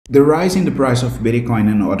The rise in the price of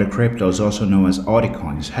Bitcoin and other cryptos, also known as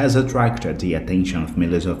altcoins, has attracted the attention of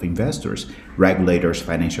millions of investors, regulators,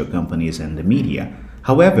 financial companies, and the media.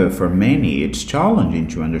 However, for many, it's challenging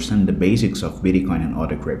to understand the basics of Bitcoin and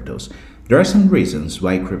other cryptos. There are some reasons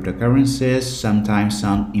why cryptocurrencies sometimes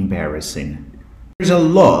sound embarrassing. There's a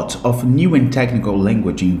lot of new and technical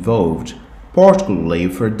language involved, particularly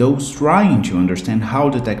for those trying to understand how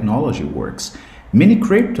the technology works. Many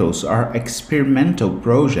cryptos are experimental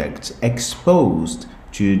projects exposed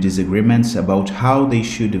to disagreements about how they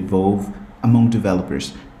should evolve among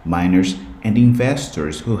developers, miners, and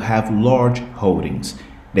investors who have large holdings.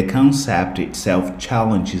 The concept itself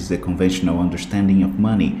challenges the conventional understanding of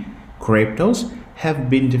money. Cryptos have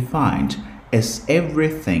been defined as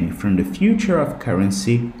everything from the future of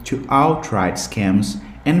currency to outright scams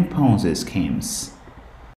and Ponzi schemes.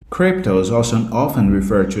 Cryptos, also often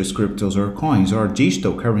referred to as cryptos or coins, are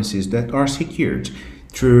digital currencies that are secured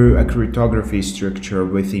through a cryptography structure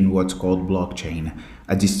within what's called blockchain,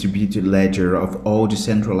 a distributed ledger of all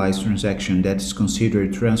decentralized transactions that is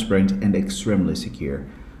considered transparent and extremely secure.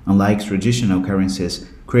 Unlike traditional currencies,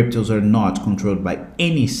 cryptos are not controlled by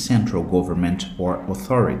any central government or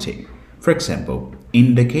authority. For example,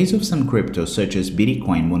 in the case of some cryptos such as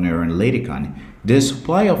Bitcoin, Monero, and Litecoin, the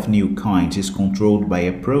supply of new coins is controlled by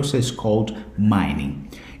a process called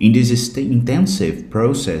mining. In this intensive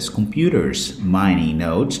process, computers, mining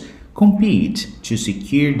nodes, compete to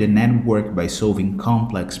secure the network by solving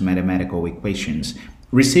complex mathematical equations,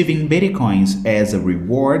 receiving Bitcoins as a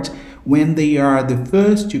reward when they are the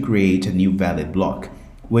first to create a new valid block,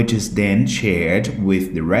 which is then shared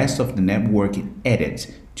with the rest of the network and added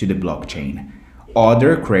to the blockchain.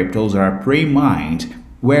 Other cryptos are pre-mined,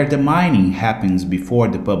 where the mining happens before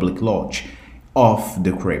the public launch of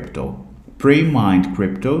the crypto. Pre-mined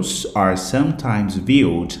cryptos are sometimes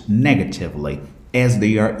viewed negatively, as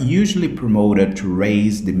they are usually promoted to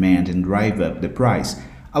raise demand and drive up the price,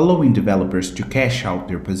 allowing developers to cash out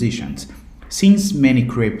their positions. Since many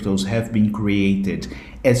cryptos have been created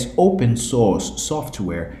as open source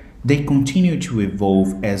software, they continue to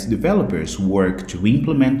evolve as developers work to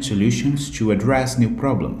implement solutions to address new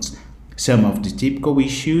problems. Some of the typical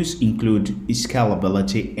issues include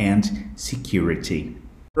scalability and security.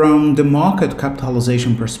 From the market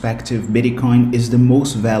capitalization perspective, Bitcoin is the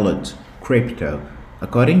most valued crypto.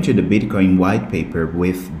 According to the Bitcoin white paper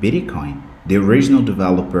with Bitcoin, the original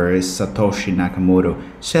developer, Satoshi Nakamoto,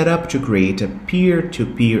 set up to create a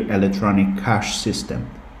peer-to-peer electronic cash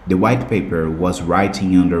system. The white paper was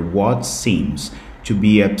writing under what seems to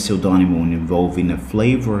be a pseudonym involving a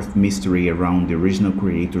flavor of mystery around the original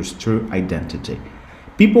creator's true identity.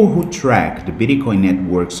 People who track the Bitcoin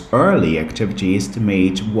network's early activity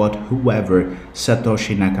estimate what whoever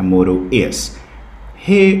Satoshi Nakamoto is.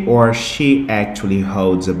 He or she actually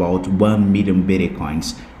holds about 1 million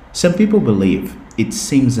Bitcoins. Some people believe it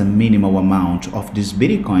seems a minimal amount of this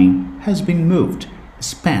Bitcoin has been moved,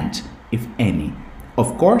 spent, if any.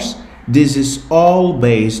 Of course, this is all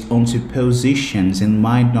based on suppositions and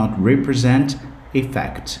might not represent a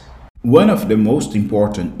fact. One of the most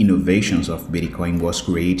important innovations of Bitcoin was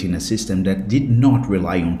creating a system that did not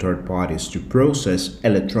rely on third parties to process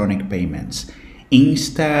electronic payments.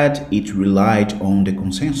 Instead, it relied on the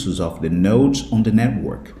consensus of the nodes on the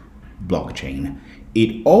network, blockchain.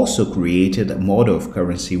 It also created a model of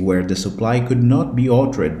currency where the supply could not be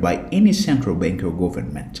altered by any central bank or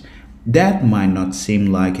government. That might not seem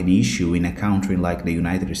like an issue in a country like the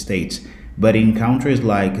United States, but in countries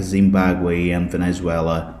like Zimbabwe and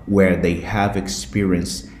Venezuela, where they have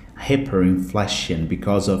experienced hyperinflation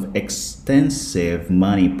because of extensive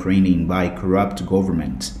money printing by corrupt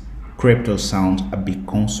governments, crypto sounds a big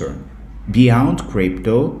concern. Beyond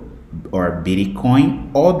crypto or Bitcoin,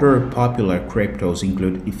 other popular cryptos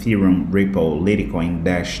include Ethereum, Ripple, Litecoin,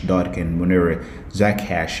 Dash, Dogecoin, Monero,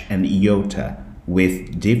 Zcash, and IOTA,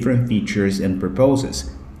 with different features and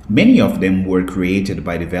purposes. Many of them were created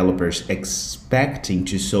by developers expecting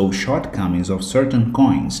to solve shortcomings of certain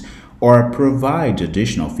coins or provide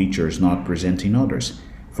additional features not present in others.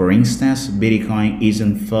 For instance, Bitcoin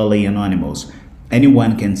isn't fully anonymous.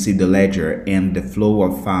 Anyone can see the ledger and the flow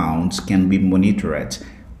of funds can be monitored,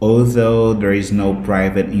 although there is no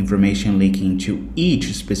private information leaking to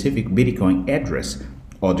each specific Bitcoin address.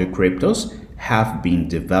 Other cryptos have been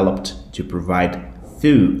developed to provide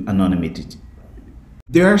full anonymity.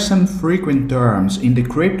 There are some frequent terms in the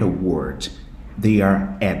crypto world. They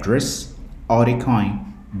are address,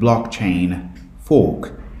 altcoin, blockchain,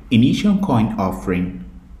 fork, initial coin offering,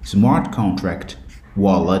 smart contract,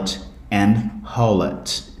 wallet, and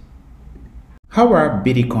wallet. How are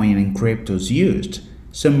Bitcoin and cryptos used?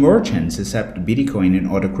 Some merchants accept Bitcoin and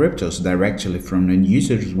other cryptos directly from the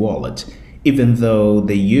user's wallet, even though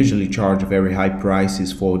they usually charge very high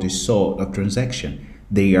prices for this sort of transaction.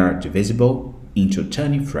 They are divisible into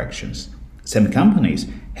tiny fractions. Some companies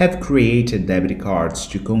have created debit cards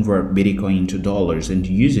to convert Bitcoin into dollars and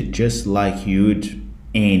use it just like you'd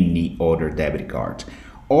any other debit card.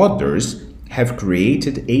 Others have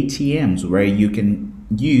created ATMs where you can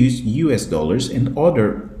use US dollars and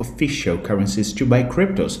other official currencies to buy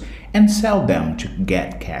cryptos and sell them to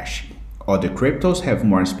get cash. Other cryptos have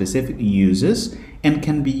more specific uses and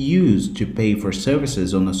can be used to pay for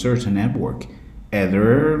services on a certain network.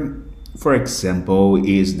 Other, for example,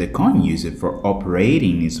 is the coin used for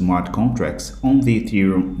operating smart contracts on the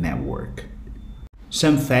Ethereum network.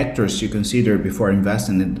 Some factors to consider before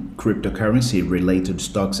investing in cryptocurrency-related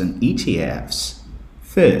stocks and ETFs.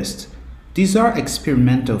 First, these are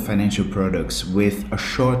experimental financial products with a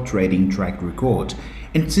short trading track record,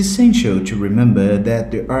 and it's essential to remember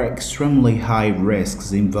that there are extremely high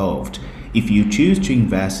risks involved if you choose to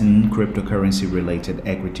invest in cryptocurrency-related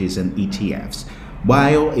equities and ETFs.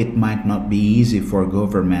 While it might not be easy for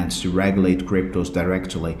governments to regulate cryptos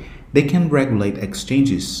directly, they can regulate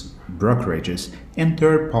exchanges, brokerages, and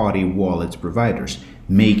third-party wallet providers,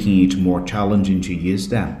 making it more challenging to use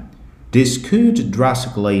them. This could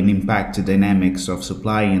drastically impact the dynamics of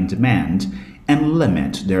supply and demand and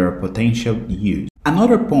limit their potential use.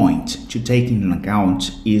 Another point to take into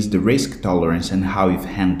account is the risk tolerance and how you've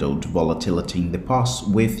handled volatility in the past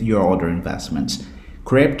with your other investments.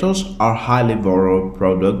 Cryptos are highly volatile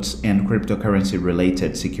products, and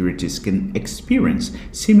cryptocurrency-related securities can experience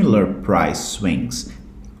similar price swings.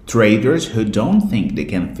 Traders who don't think they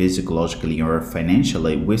can physiologically or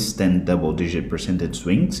financially withstand double-digit percentage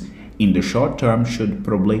swings in the short term should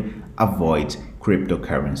probably avoid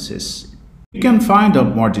cryptocurrencies. You can find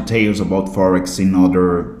out more details about Forex in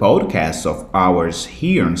other podcasts of ours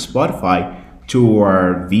here on Spotify, to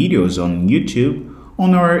our videos on YouTube,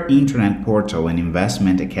 on our internet portal and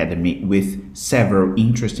investment academy with several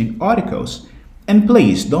interesting articles. And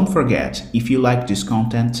please don't forget, if you like this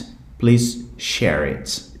content, please share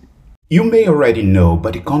it. You may already know,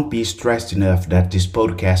 but it can't be stressed enough that this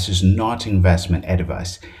podcast is not investment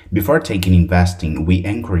advice. Before taking investing, we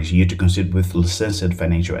encourage you to consider with licensed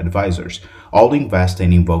financial advisors. All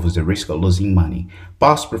investing involves the risk of losing money.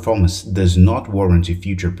 Past performance does not warrant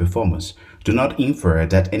future performance. Do not infer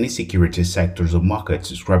that any security sectors or markets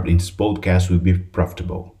described in this podcast will be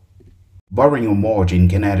profitable. Borrowing or margin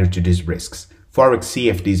can add to these risks. Forex,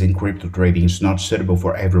 CFDs, and crypto trading is not suitable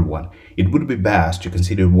for everyone. It would be best to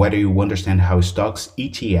consider whether you understand how stocks,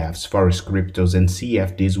 ETFs, Forex, cryptos, and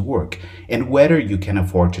CFDs work, and whether you can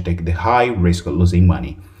afford to take the high risk of losing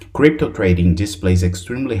money. Crypto trading displays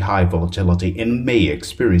extremely high volatility and may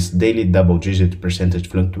experience daily double-digit percentage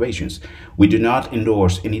fluctuations. We do not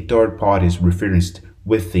endorse any third parties referenced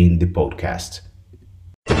within the podcast.